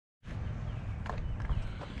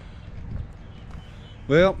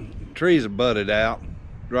Well, trees have budded out.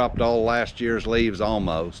 Dropped all last year's leaves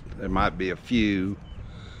almost. There might be a few.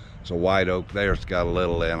 It's a white oak there's got a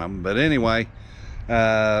little in them. But anyway,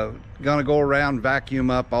 gonna go around, vacuum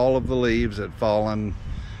up all of the leaves that fallen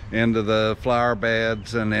into the flower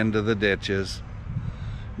beds and into the ditches.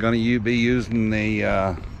 Gonna be using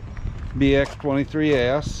the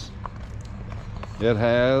BX23s. It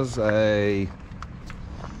has a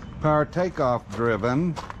power takeoff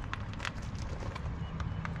driven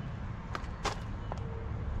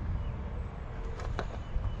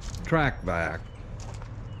Trac Vac.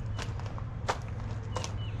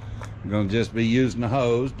 I'm gonna just be using the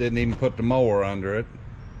hose. Didn't even put the mower under it.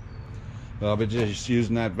 I'll be just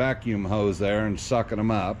using that vacuum hose there and sucking them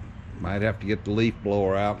up. Might have to get the leaf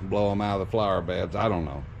blower out and blow them out of the flower beds. I don't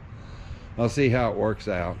know. I'll see how it works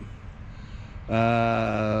out.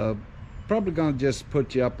 Probably gonna just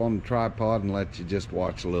put you up on the tripod and let you just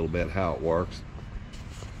watch a little bit how it works.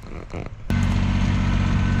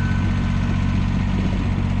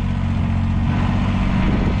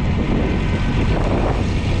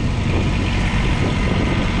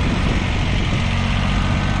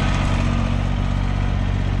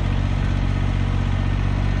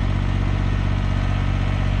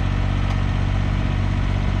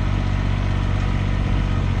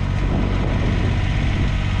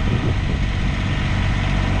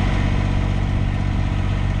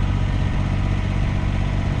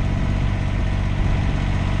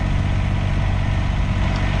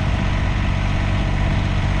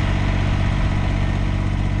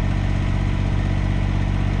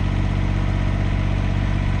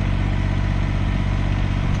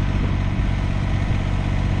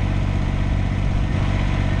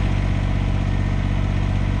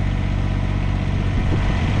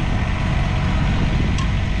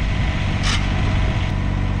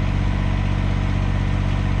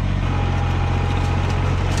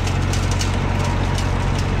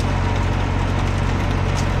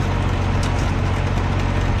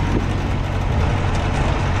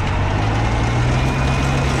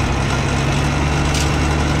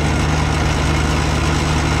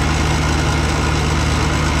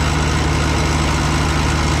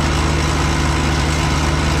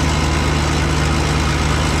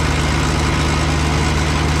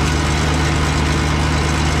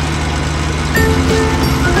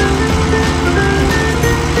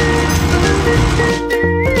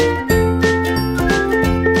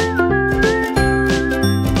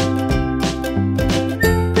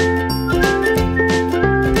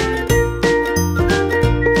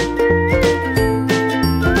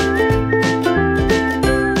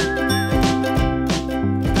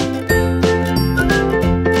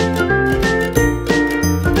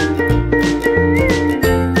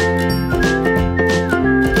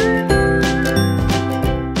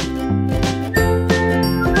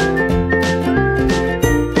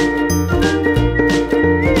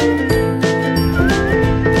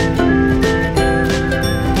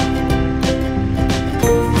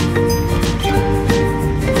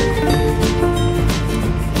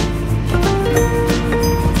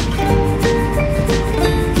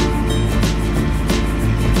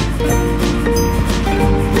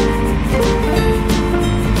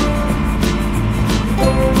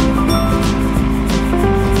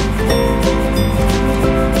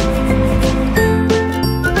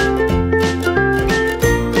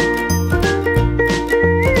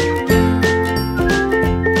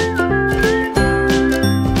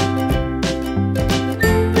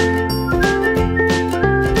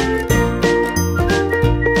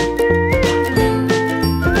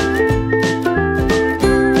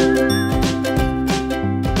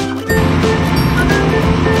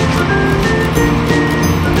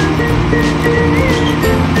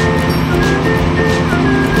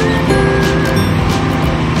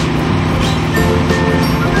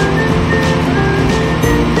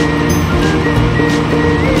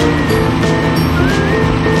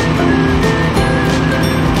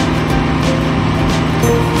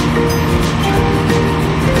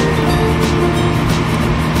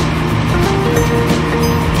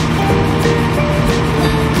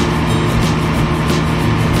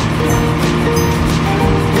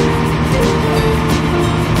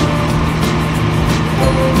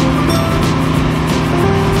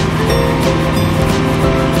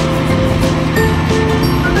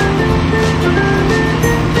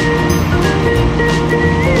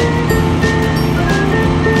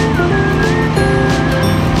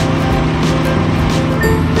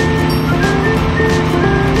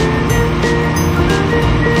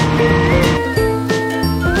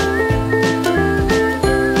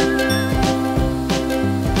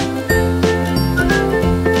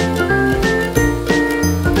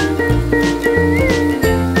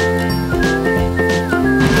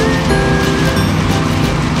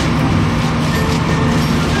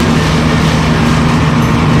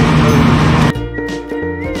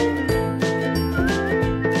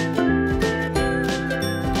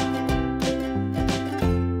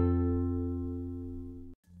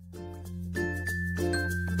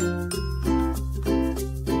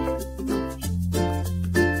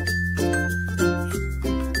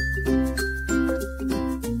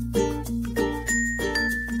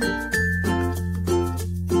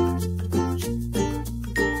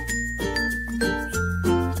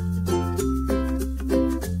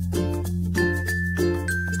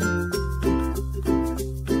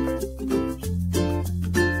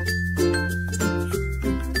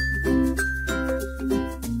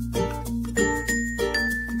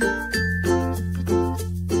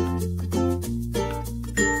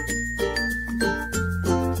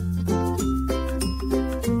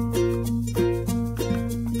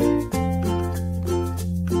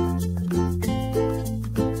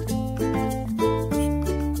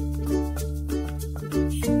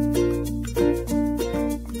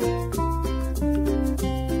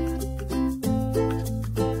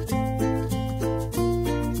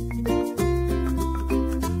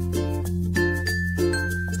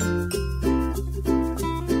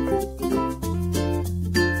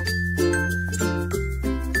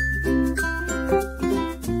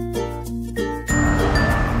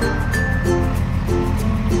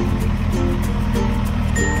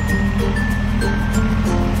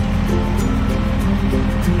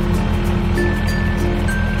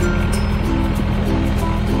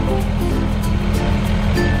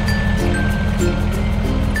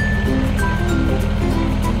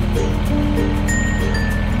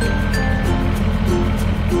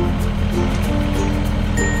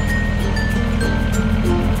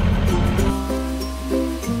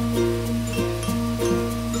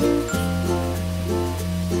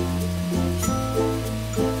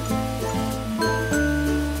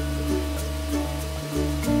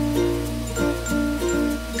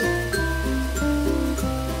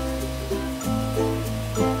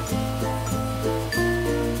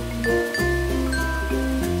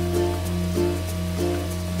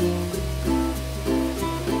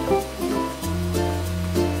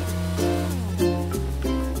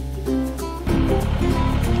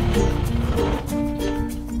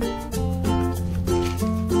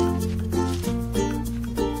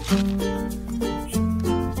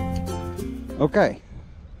 Okay,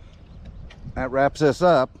 that wraps this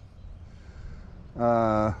up.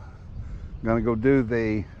 Gonna go do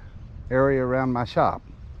the area around my shop.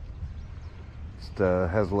 It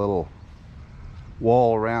has a little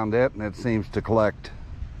wall around it, and it seems to collect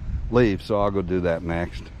leaves, so I'll go do that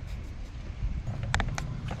next.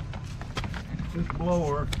 This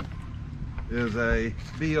blower is a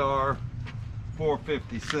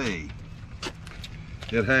BR450C.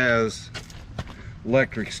 It has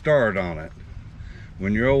electric start on it.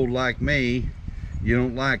 When you're old like me, you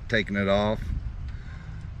don't like taking it off,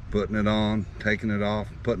 putting it on, taking it off,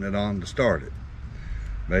 putting it on to start it.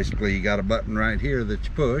 Basically, you got a button right here that you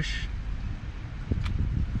push,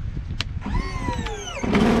 and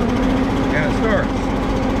it starts.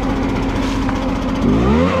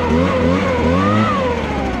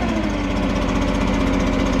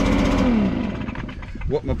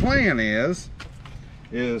 What my plan is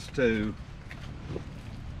to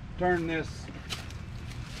turn this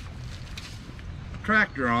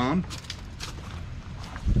tractor on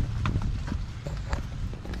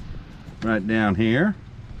right down here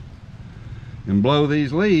and blow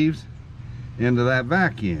these leaves into that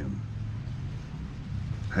vacuum.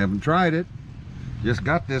 Haven't tried it, just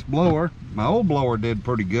got this blower. My old blower did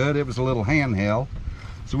pretty good. It was a little handheld,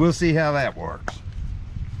 so we'll see how that works.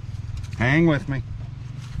 Hang with me.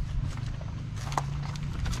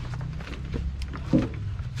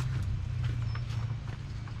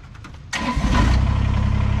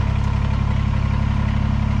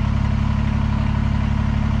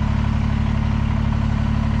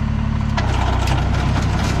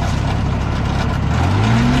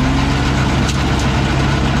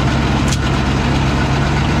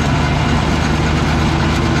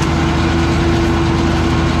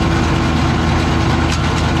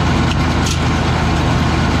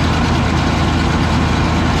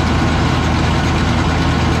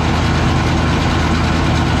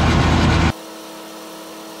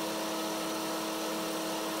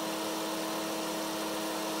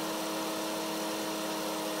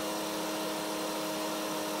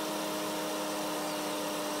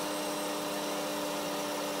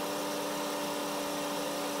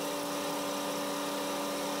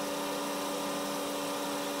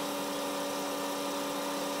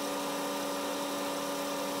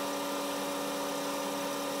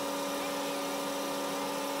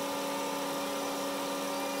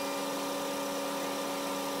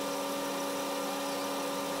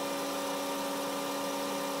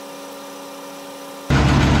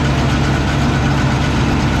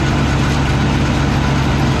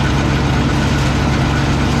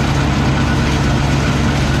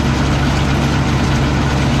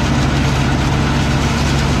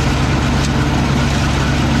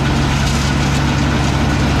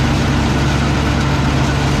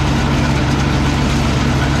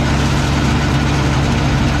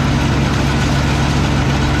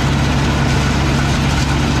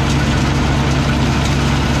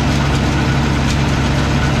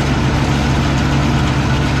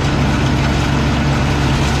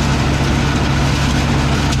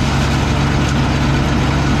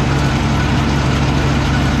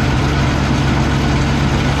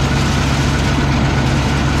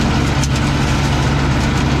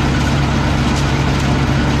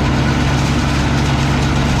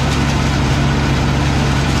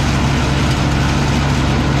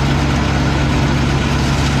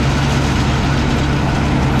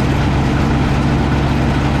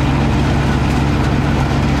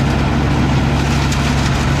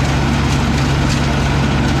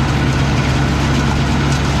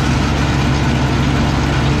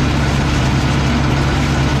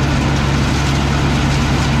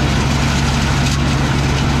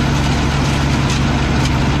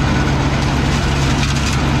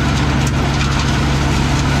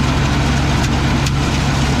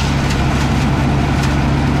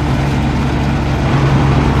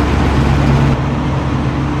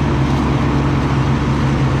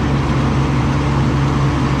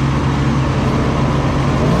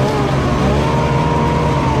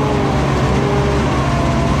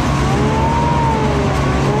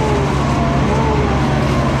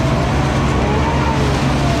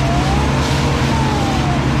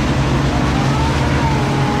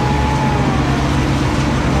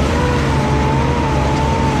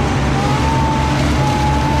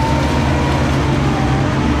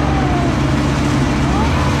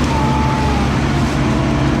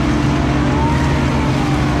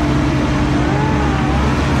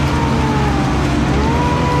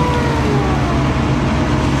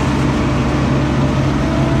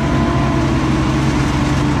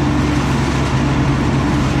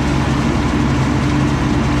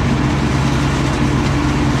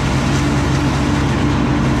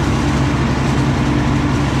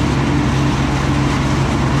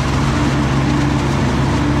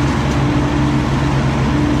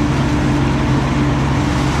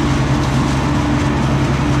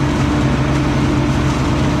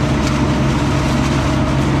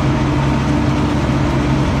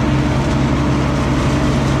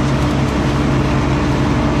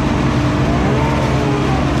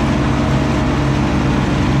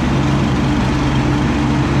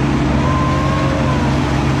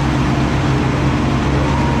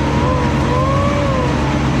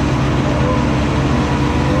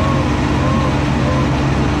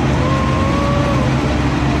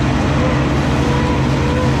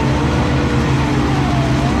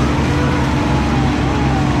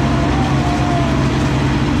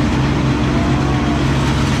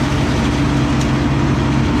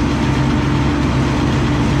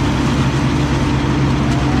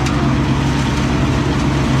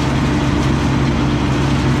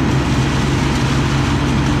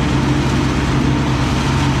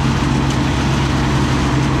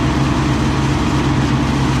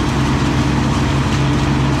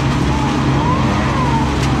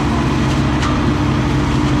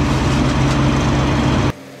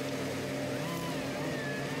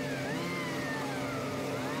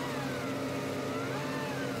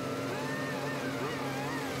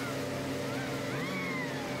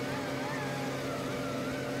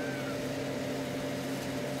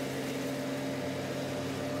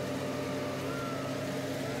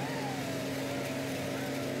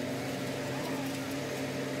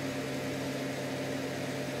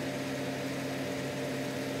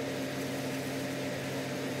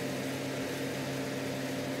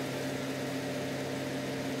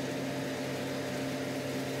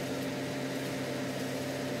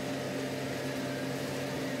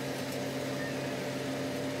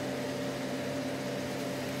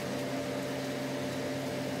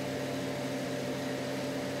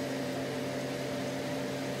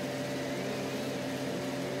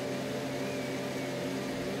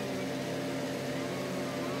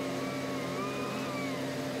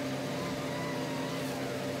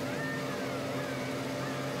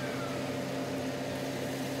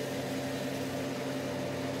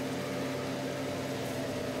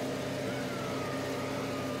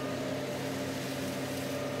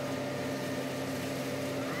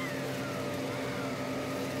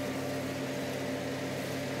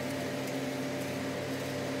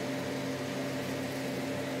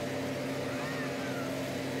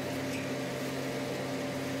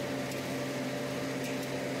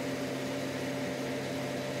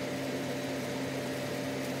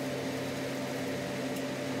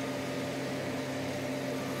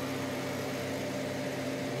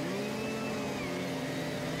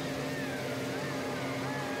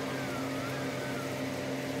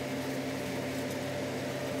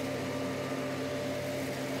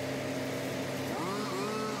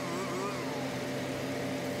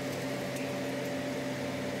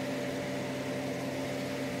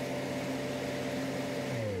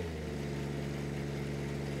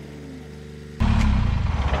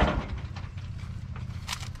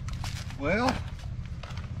 Well,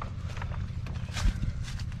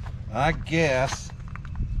 I guess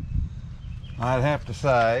I'd have to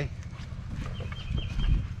say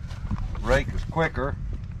rake is quicker,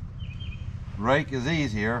 rake is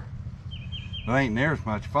easier, but ain't near as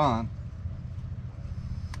much fun.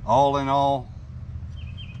 All in all,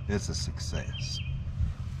 it's a success.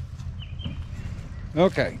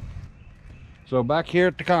 Okay, so back here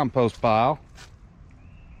at the compost pile,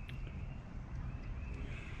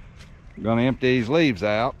 I'm gonna empty these leaves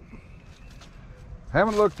out.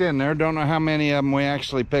 Haven't looked in there, don't know how many of them we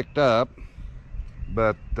actually picked up,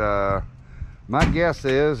 but my guess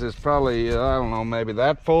is it's probably, I don't know, maybe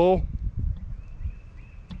that full.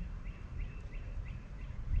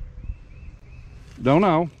 Don't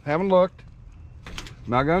know, haven't looked.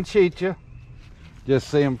 Not gonna cheat you, just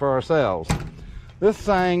see them for ourselves. This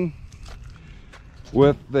thing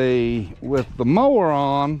with the mower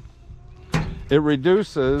on, it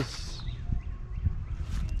reduces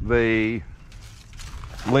the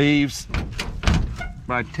leaves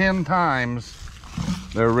by 10 times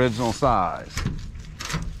their original size.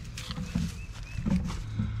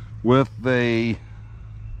 Without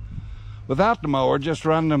the mower, just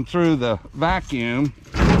running them through the vacuum,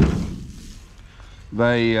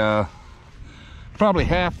 they probably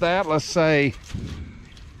half that, let's say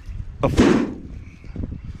a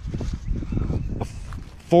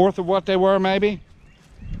fourth of what they were maybe.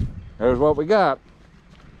 There's what we got.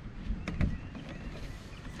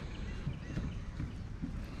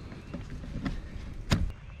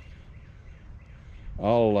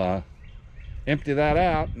 I'll empty that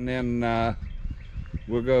out, and then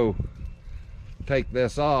we'll go take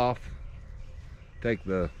this off, take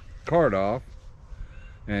the cart off,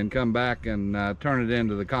 and come back and turn it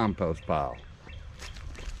into the compost pile.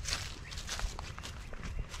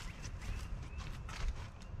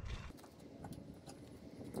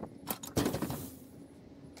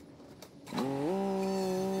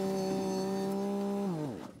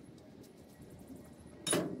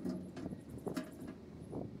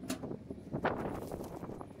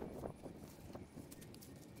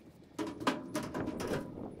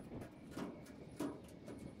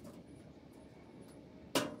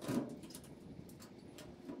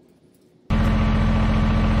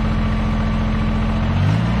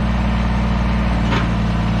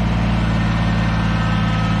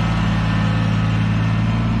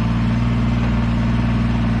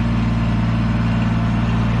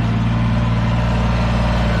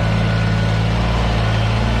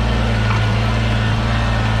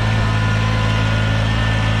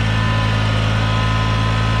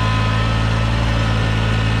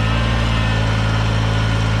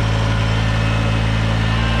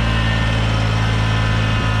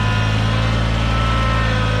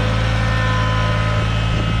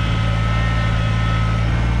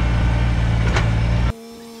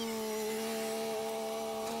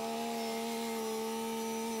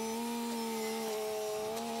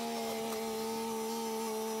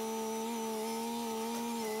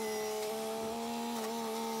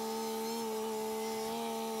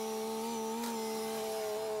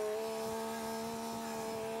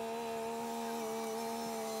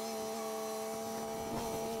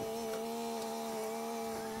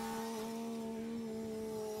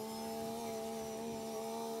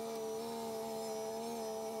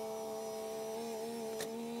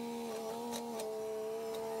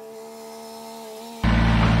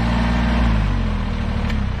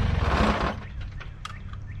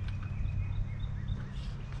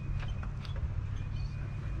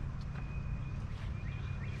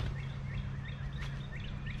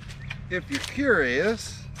 If you're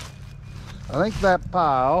curious, I think that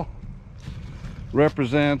pile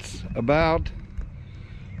represents about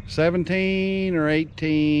 17 or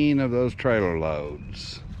 18 of those trailer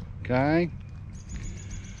loads. Okay?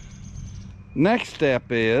 Next step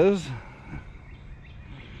is,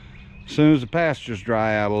 as soon as the pastures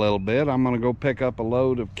dry out a little bit, I'm going to go pick up a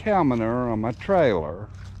load of cow manure on my trailer.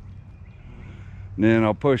 And then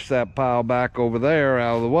I'll push that pile back over there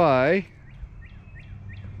out of the way,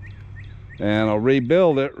 and I'll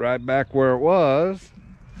rebuild it right back where it was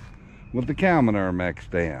with the cow manure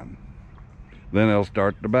mixed in. Then it'll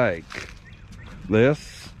start to bake.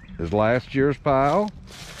 This is last year's pile.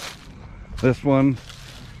 This one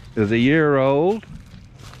is a year old.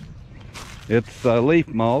 It's leaf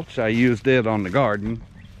mulch. I used it on the garden.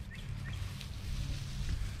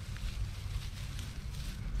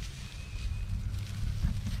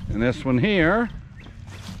 And this one here,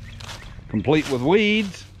 complete with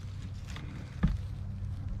weeds.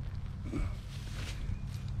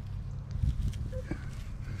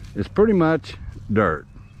 It's pretty much dirt.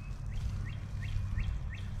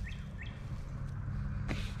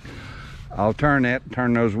 I'll turn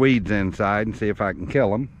those weeds inside and see if I can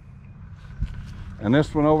kill them. And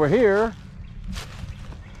this one over here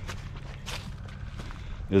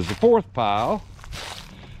is the fourth pile,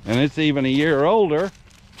 and it's even a year older.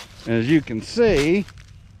 And as you can see,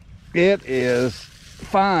 it is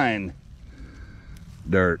fine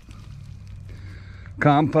dirt,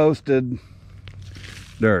 composted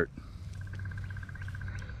dirt.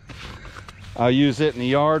 I'll use it in the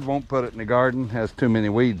yard, won't put it in the garden, has too many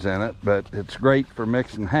weeds in it, but it's great for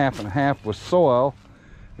mixing half and half with soil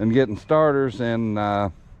and getting starters in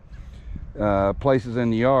places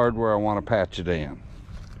in the yard where I want to patch it in.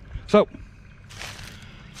 So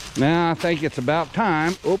now I think it's about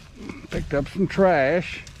time. Oop, picked up some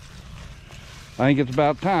trash. I think it's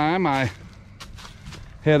about time I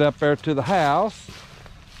head up there to the house,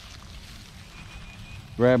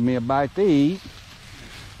 grab me a bite to eat,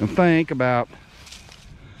 and think about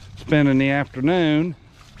spending the afternoon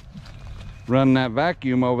running that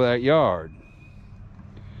vacuum over that yard.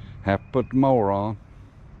 Have to put the mower on.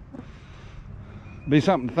 Be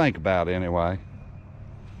something to think about anyway.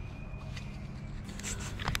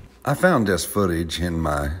 I found this footage in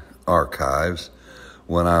my archives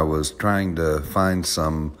when I was trying to find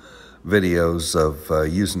some videos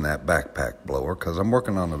of using that backpack blower, because I'm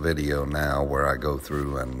working on a video now where I go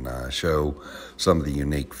through and show some of the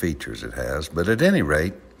unique features it has. But at any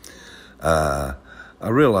rate, I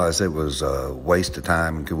realized it was a waste of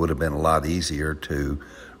time and it would have been a lot easier to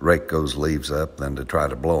rake those leaves up than to try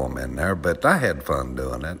to blow them in there. But I had fun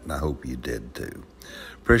doing it, and I hope you did too.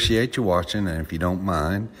 Appreciate you watching, and if you don't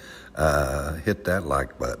mind, hit that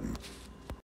like button.